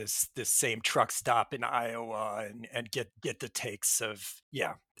to this same truck stop in Iowa and get the takes of,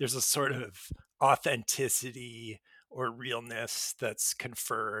 yeah, there's a sort of authenticity or realness that's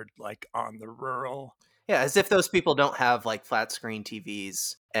conferred like on the rural. Yeah, as if those people don't have like flat screen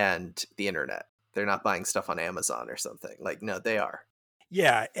TVs and the internet. They're not buying stuff on Amazon or something. Like, no, they are.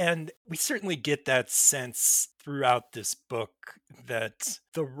 Yeah, and we certainly get that sense throughout this book that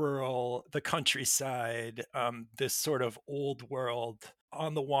the countryside, this sort of old world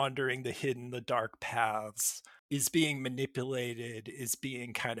on the wandering, the hidden, the dark paths is being manipulated, is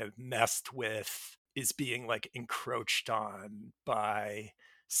being kind of messed with, is being like encroached on by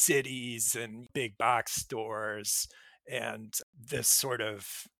cities and big box stores and this sort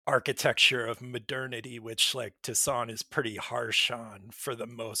of architecture of modernity, which like Toussaint is pretty harsh on for the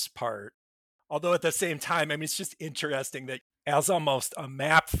most part. Although at the same time, I mean, it's just interesting that as almost a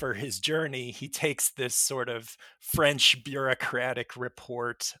map for his journey, he takes this sort of French bureaucratic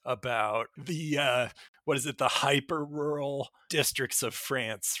report about what is it, the hyper rural districts of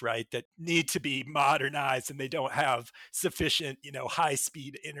France, right, that need to be modernized and they don't have sufficient, high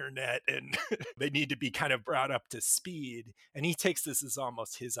speed internet and they need to be kind of brought up to speed. And he takes this as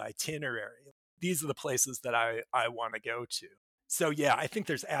almost his itinerary. These are the places that I want to go to. So yeah, I think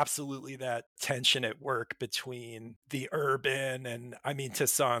there's absolutely that tension at work between the urban and I mean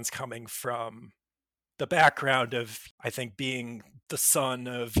Toussaint's coming from the background of I think being the son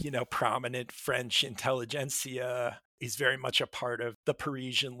of, prominent French intelligentsia. He's very much a part of the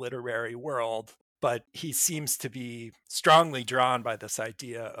Parisian literary world, but he seems to be strongly drawn by this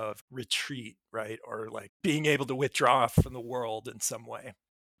idea of retreat, right? Or like being able to withdraw from the world in some way.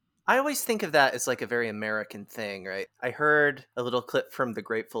 I always think of that as like a very American thing, right? I heard a little clip from the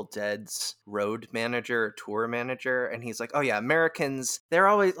Grateful Dead's road manager, or tour manager, and he's like, oh yeah, Americans, they're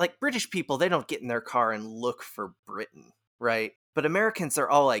always like British people, they don't get in their car and look for Britain, right? But Americans are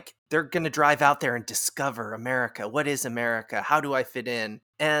all like, they're going to drive out there and discover America. What is America? How do I fit in?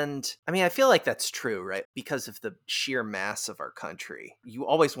 And I mean, I feel like that's true, right? Because of the sheer mass of our country. You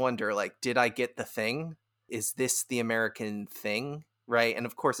always wonder, like, did I get the thing? Is this the American thing? Right? And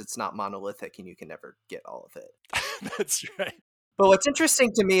of course, it's not monolithic and you can never get all of it. That's right. But what's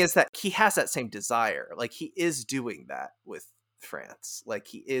interesting to me is that he has that same desire. Like, he is doing that with France. Like,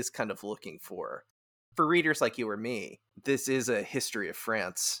 he is kind of looking for readers like you or me, this is a history of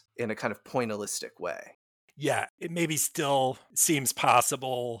France in a kind of pointillistic way. Yeah, it maybe still seems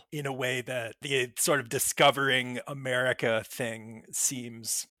possible in a way that the sort of discovering America thing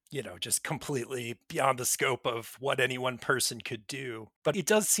seems, just completely beyond the scope of what any one person could do. But it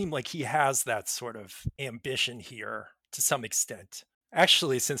does seem like he has that sort of ambition here to some extent.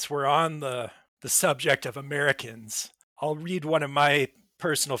 Actually, since we're on the subject of Americans, I'll read one of my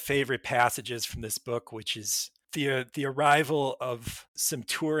personal favorite passages from this book, which is the arrival of some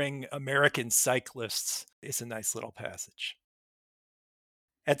touring American cyclists is a nice little passage.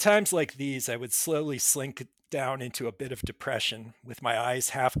 At times like these, I would slowly slink down into a bit of depression with my eyes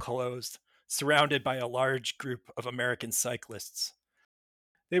half closed, surrounded by a large group of American cyclists.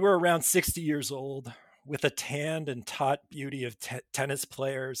 They were around 60 years old, with a tanned and taut beauty of tennis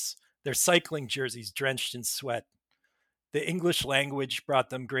players, their cycling jerseys drenched in sweat. The English language brought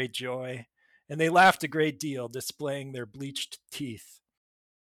them great joy, and they laughed a great deal, displaying their bleached teeth.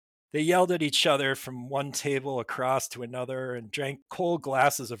 They yelled at each other from one table across to another and drank cold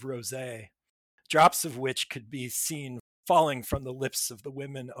glasses of rosé, drops of which could be seen falling from the lips of the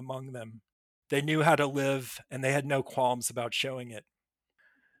women among them. They knew how to live, and they had no qualms about showing it.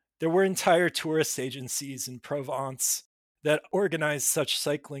 There were entire tourist agencies in Provence that organized such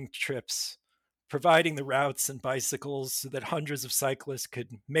cycling trips, providing the routes and bicycles so that hundreds of cyclists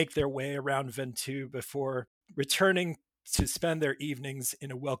could make their way around Ventoux before returning to spend their evenings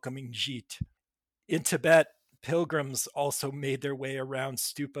in a welcoming gîte. In Tibet, pilgrims also made their way around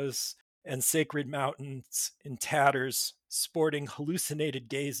stupas and sacred mountains in tatters, sporting hallucinated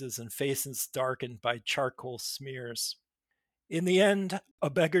gazes and faces darkened by charcoal smears. In the end, a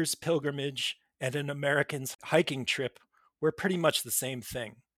beggar's pilgrimage and an American's hiking trip were pretty much the same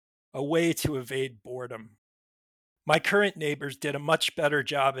thing, a way to evade boredom. My current neighbors did a much better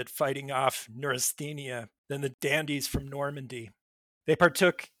job at fighting off neurasthenia than the dandies from Normandy. They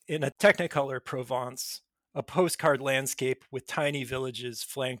partook in a Technicolor Provence, a postcard landscape with tiny villages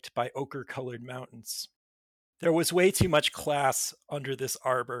flanked by ochre colored mountains. There was way too much class under this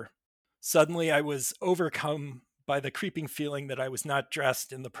arbor. Suddenly, I was overcome by the creeping feeling that I was not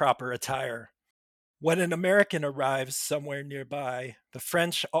dressed in the proper attire. When an American arrives somewhere nearby, the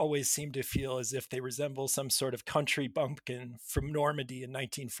French always seem to feel as if they resemble some sort of country bumpkin from Normandy in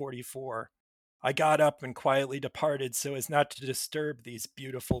 1944. I got up and quietly departed so as not to disturb these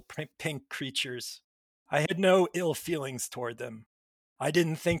beautiful pink creatures. I had no ill feelings toward them. I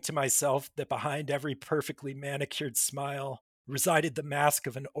didn't think to myself that behind every perfectly manicured smile resided the mask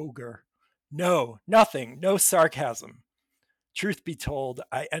of an ogre. No, nothing, no sarcasm. Truth be told,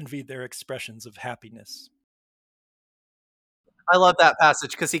 I envied their expressions of happiness. I love that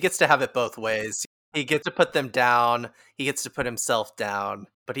passage because he gets to have it both ways. He gets to put them down, he gets to put himself down,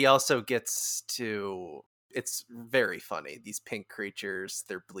 but he also gets to. It's very funny. These pink creatures,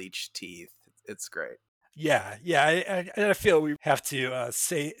 their bleached teeth. It's great. Yeah. I feel we have to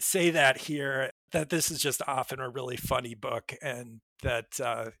say that here, that this is just often a really funny book, and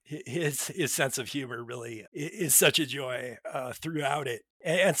that his sense of humor really is such a joy throughout it,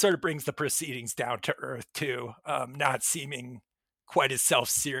 and sort of brings the proceedings down to earth too, not seeming quite as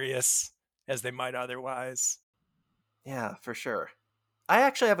self-serious as they might otherwise. Yeah, for sure. I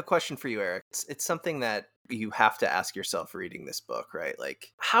actually have a question for you, Eric. It's something that you have to ask yourself reading this book, right?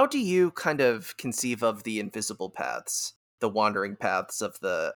 Like, how do you kind of conceive of the invisible paths, the wandering paths of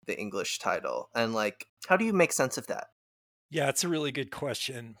the English title? And like, how do you make sense of that? Yeah, it's a really good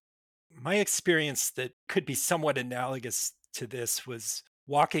question. My experience that could be somewhat analogous to this was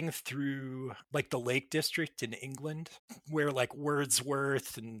walking through like the Lake District in England, where like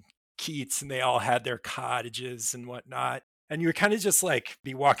Wordsworth and Keats and they all had their cottages and whatnot. And you were kind of just like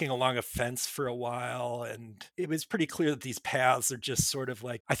be walking along a fence for a while. And it was pretty clear that these paths are just sort of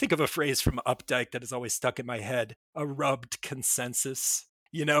like, I think of a phrase from Updike that is always stuck in my head, a rubbed consensus,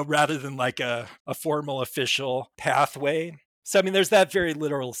 rather than like a formal official pathway. So, I mean, there's that very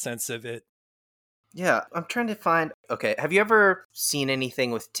literal sense of it. Yeah, I'm trying to find. Okay, have you ever seen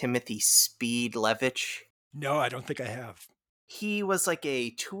anything with Timothy Speed Levitch? No, I don't think I have. He was like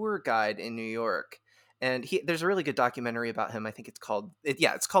a tour guide in New York, and there's a really good documentary about him. I think it's called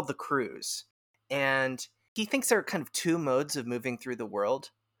The Cruise, and he thinks there are kind of two modes of moving through the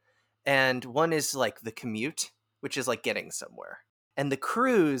world, and one is like the commute, which is like getting somewhere, and the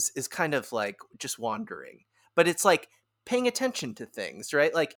cruise is kind of like just wandering, but it's like paying attention to things,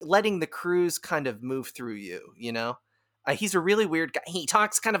 right? Like letting the cruise kind of move through you, you know. He's a really weird guy. He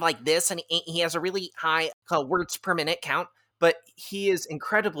talks kind of like this, and he has a really high words per minute count, but he is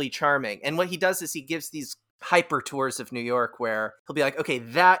incredibly charming. And what he does is he gives these hyper tours of New York where he'll be like, okay,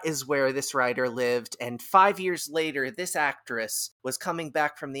 that is where this writer lived. And 5 years later, this actress was coming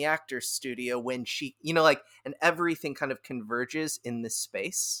back from the actor's studio when she, like, and everything kind of converges in this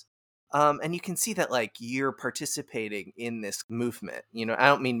space. And you can see that like you're participating in this movement. I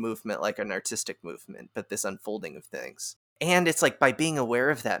don't mean movement like an artistic movement, but this unfolding of things. And it's like by being aware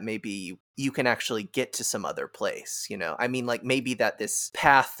of that, maybe you can actually get to some other place. I mean, like maybe that this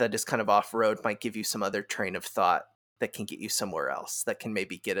path that is kind of off road might give you some other train of thought that can get you somewhere else, that can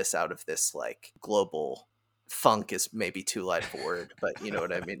maybe get us out of this like global funk is maybe too light of a word, but you know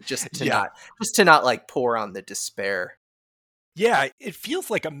what I mean? Just to Yeah. not like pour on the despair. Yeah, it feels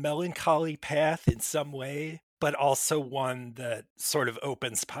like a melancholy path in some way, but also one that sort of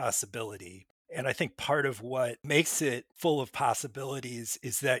opens possibility. And I think part of what makes it full of possibilities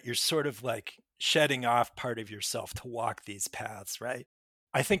is that you're sort of like shedding off part of yourself to walk these paths, right?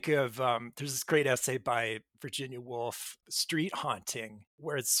 I think of there's this great essay by Virginia Woolf, Street Haunting,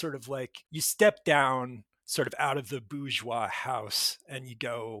 where it's sort of like you step down sort of out of the bourgeois house and you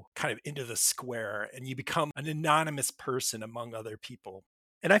go kind of into the square and you become an anonymous person among other people.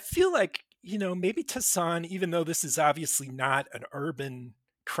 And I feel like, maybe Tassan, even though this is obviously not an urban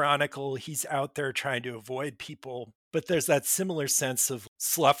chronicle, he's out there trying to avoid people. But there's that similar sense of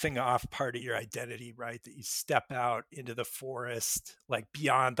sloughing off part of your identity, right? That you step out into the forest, like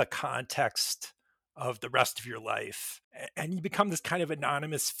beyond the context of the rest of your life. And you become this kind of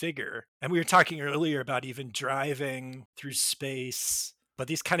anonymous figure. And we were talking earlier about even driving through space, but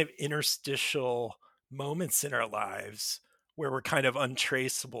these kind of interstitial moments in our lives where we're kind of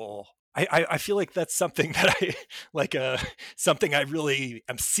untraceable. I feel like that's something that I like something I really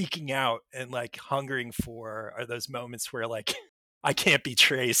am seeking out and like hungering for are those moments where like I can't be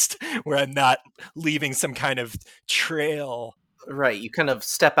traced, where I'm not leaving some kind of trail. Right, you kind of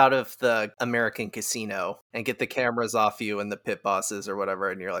step out of the American casino and get the cameras off you and the pit bosses or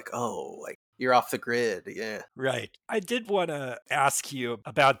whatever, and you're like, "Oh, like, you're off the grid." Yeah. Right. I did want to ask you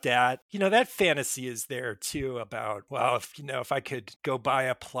about that. That fantasy is there too about, well, if I could go buy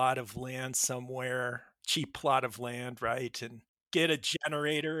a plot of land somewhere, cheap plot of land, right? And get a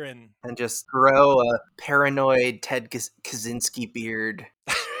generator and And just grow a paranoid Ted Kaczynski beard.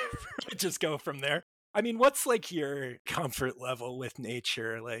 just go from there. I mean, what's like your comfort level with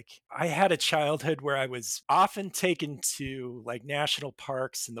nature? Like, I had a childhood where I was often taken to like national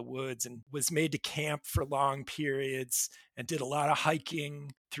parks in the woods and was made to camp for long periods and did a lot of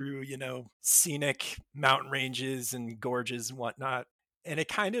hiking through, scenic mountain ranges and gorges and whatnot. And it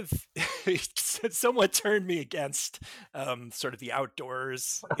kind of somewhat turned me against sort of the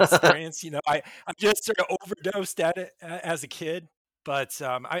outdoors experience. I just sort of overdosed at it as a kid, but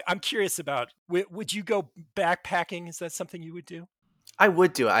I'm curious about, would you go backpacking? Is that something you would do? I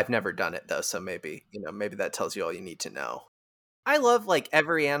would do it. I've never done it though, so maybe, maybe that tells you all you need to know. I love like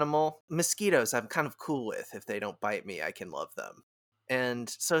every animal. Mosquitoes, I'm kind of cool with. If they don't bite me, I can love them. And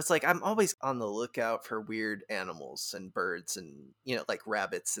so it's like I'm always on the lookout for weird animals and birds and, like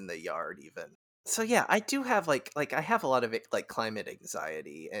rabbits in the yard even. So yeah, I do have like I have a lot of like climate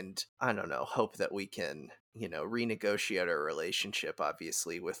anxiety and I don't know, hope that we can, renegotiate our relationship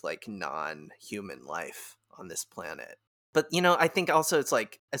obviously with like non-human life on this planet. But I think also it's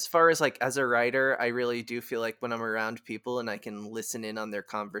like as far as like as a writer, I really do feel like when I'm around people and I can listen in on their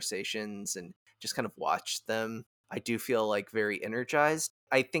conversations and just kind of watch them, I do feel like very energized.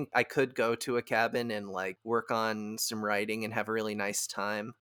 I think I could go to a cabin and like work on some writing and have a really nice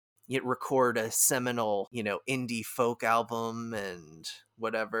time. Yet record a seminal, indie folk album and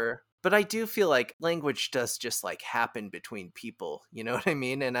whatever. But I do feel like language does just like happen between people, you know what I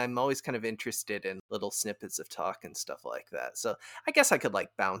mean? And I'm always kind of interested in little snippets of talk and stuff like that. So I guess I could like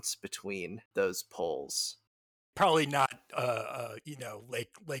bounce between those poles. Probably not,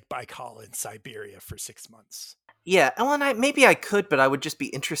 Lake Baikal in Siberia for 6 months. Yeah, well, and I maybe I could, but I would just be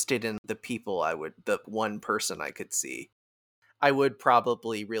interested in the one person I could see. I would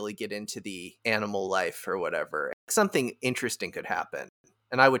probably really get into the animal life or whatever. Something interesting could happen.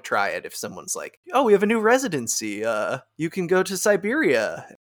 And I would try it if someone's like, "Oh, we have a new residency. You can go to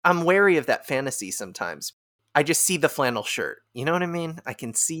Siberia." I'm wary of that fantasy sometimes. I just see the flannel shirt. You know what I mean? I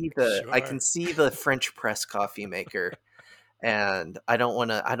can Sure. see the French press coffee maker and I don't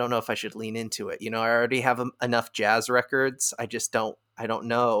know if I should lean into it. I already have enough jazz records. I don't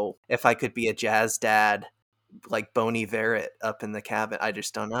know if I could be a jazz dad like Boney Verrett up in the cabin. I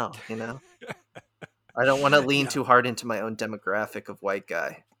just don't know. I don't want to lean Yeah, too hard into my own demographic of white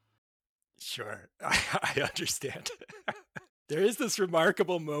guy. sure. I understand. There is this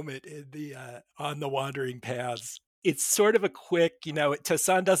remarkable moment in the on the Wandering Paths. It's sort of a quick,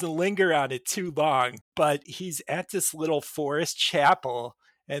 Tassan doesn't linger on it too long, but he's at this little forest chapel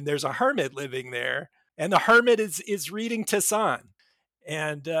and there's a hermit living there. And the hermit is reading Tassan.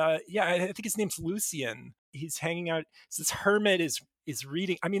 And yeah, I think his name's Lucian. He's hanging out. So this hermit is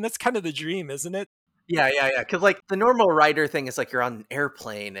reading. I mean, that's kind of the dream, isn't it? Yeah. Because like the normal writer thing is like you're on an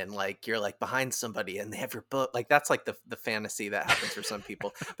airplane and like you're like behind somebody and they have your book. Like that's like the fantasy that happens for some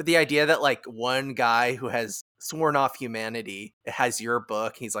people. But the idea that like one guy who has sworn off humanity has your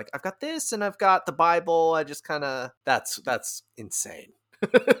book. He's like, I've got this and I've got the Bible. I just kind of that's insane.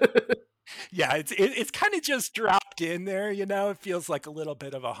 Yeah, it's kind of just dropped in there. It feels like a little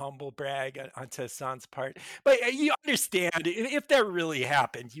bit of a humble brag on Tassan's part. But you understand, if that really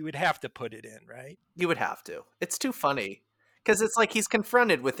happened, you would have to put it in, right? You would have to. It's too funny because it's like he's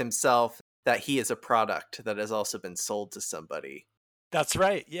confronted with himself that he is a product that has also been sold to somebody. That's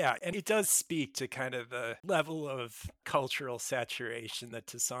right. Yeah. And it does speak to kind of the level of cultural saturation that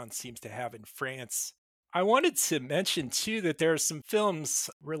Tassan seems to have in France. I wanted to mention too that there are some films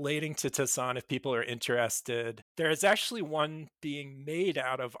relating to Tassan if people are interested. There is actually one being made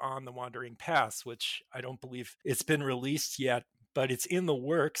out of On the Wandering Paths, which I don't believe it's been released yet, but it's in the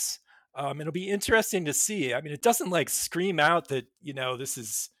works. It'll be interesting to see. I mean, it doesn't like scream out that, this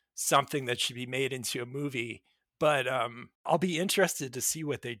is something that should be made into a movie, but I'll be interested to see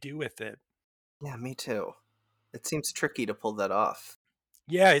what they do with it. Yeah, me too. It seems tricky to pull that off.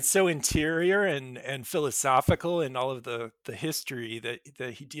 Yeah, it's so interior and philosophical and all of the history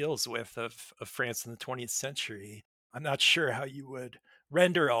that he deals with of France in the 20th century. I'm not sure how you would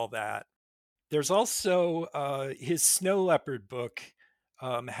render all that. There's also his Snow Leopard book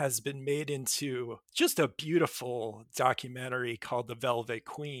has been made into just a beautiful documentary called The Velvet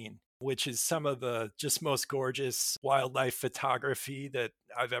Queen. which is some of the just most gorgeous wildlife photography that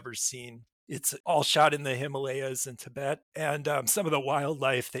I've ever seen. It's all shot in the Himalayas in Tibet. And some of the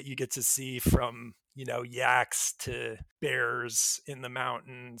wildlife that you get to see, from, yaks to bears in the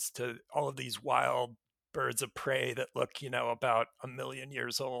mountains to all of these wild birds of prey that look, about 1 million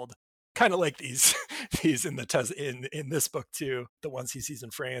years old. Kind of like these these in in this book too, the ones he sees in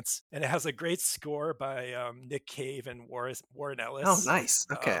France. And it has a great score by Nick Cave and Warren Oh, Ellis. nice.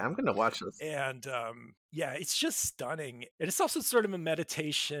 Okay, I'm gonna watch this. And yeah, it's just stunning. And it's also sort of a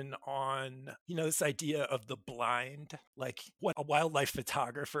meditation on, this idea of the blind, like what a wildlife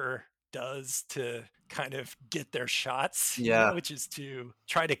photographer does to kind of get their shots, Yeah. which is to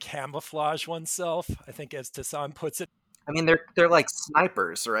try to camouflage oneself, I think, as Tassan puts it. I mean, they're like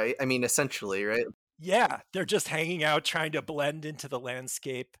snipers, right? I mean, essentially, right? Yeah, they're just hanging out, trying to blend into the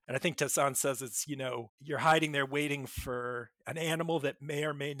landscape. And I think Tassan says it's, you're hiding there waiting for an animal that may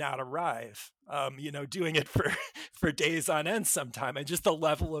or may not arrive, doing it for, for days on end sometime. And just the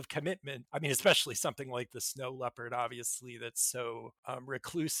level of commitment. I mean, especially something like the snow leopard, obviously, that's so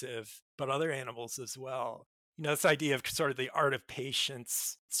reclusive, but other animals as well. This idea of sort of the art of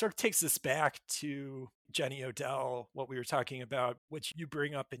patience sort of takes us back to Jenny Odell, what we were talking about, which you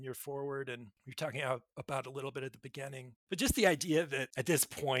bring up in your foreword, and you're talking about a little bit at the beginning. But just the idea that at this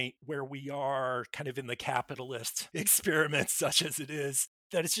point where we are kind of in the capitalist experiment, such as it is,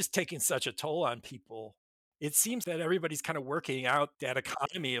 that it's just taking such a toll on people. It seems that everybody's kind of working out that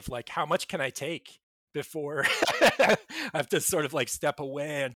economy of like, how much can I take before I have to sort of like step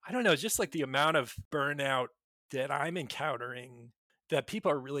away? And I don't know, just like the amount of burnout that I'm encountering, that people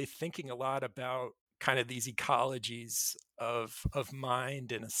are really thinking a lot about kind of these ecologies of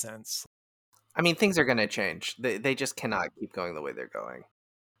mind, in a sense. I mean, things are going to change. They just cannot keep going the way they're going.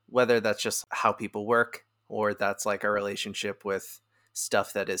 Whether that's just how people work, or that's like our relationship with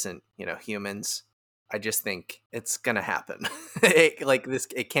stuff that isn't, humans. I just think it's going to happen.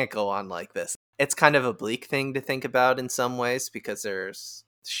 It can't go on like this. It's kind of a bleak thing to think about in some ways, because there's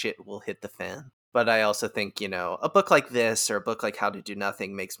shit will hit the fan. But I also think, a book like this, or a book like How to Do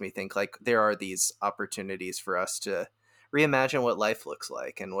Nothing, makes me think like there are these opportunities for us to reimagine what life looks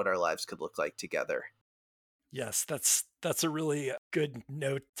like and what our lives could look like together. Yes, that's a really good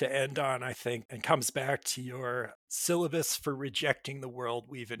note to end on, I think, and comes back to your syllabus for rejecting the world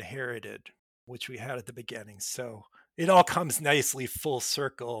we've inherited, which we had at the beginning. So it all comes nicely full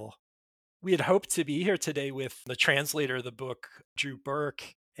circle. We had hoped to be here today with the translator of the book, Drew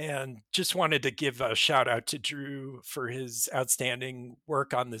Burke, and just wanted to give a shout out to Drew for his outstanding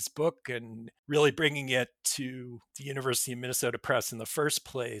work on this book and really bringing it to the University of Minnesota Press in the first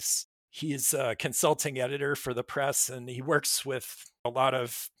place. He is a consulting editor for the press, and he works with a lot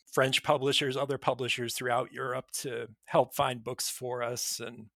of French publishers, other publishers throughout Europe, to help find books for us,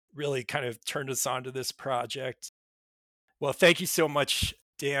 and really kind of turned us on to this project. Well, thank you so much,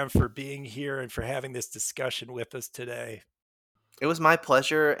 Dan, for being here and for having this discussion with us today. It was my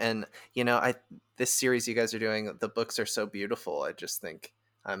pleasure. And, this series you guys are doing, the books are so beautiful. I just think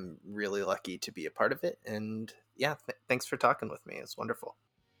I'm really lucky to be a part of it. And yeah, thanks for talking with me. It's wonderful.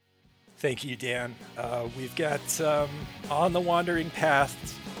 Thank you, Dan. We've got On the Wandering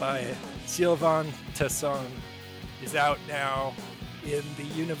Path by Sylvain Tesson is out now in the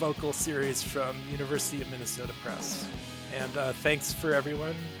Univocal series from University of Minnesota Press. And thanks for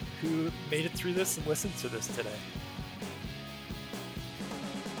everyone who made it through this and listened to this today.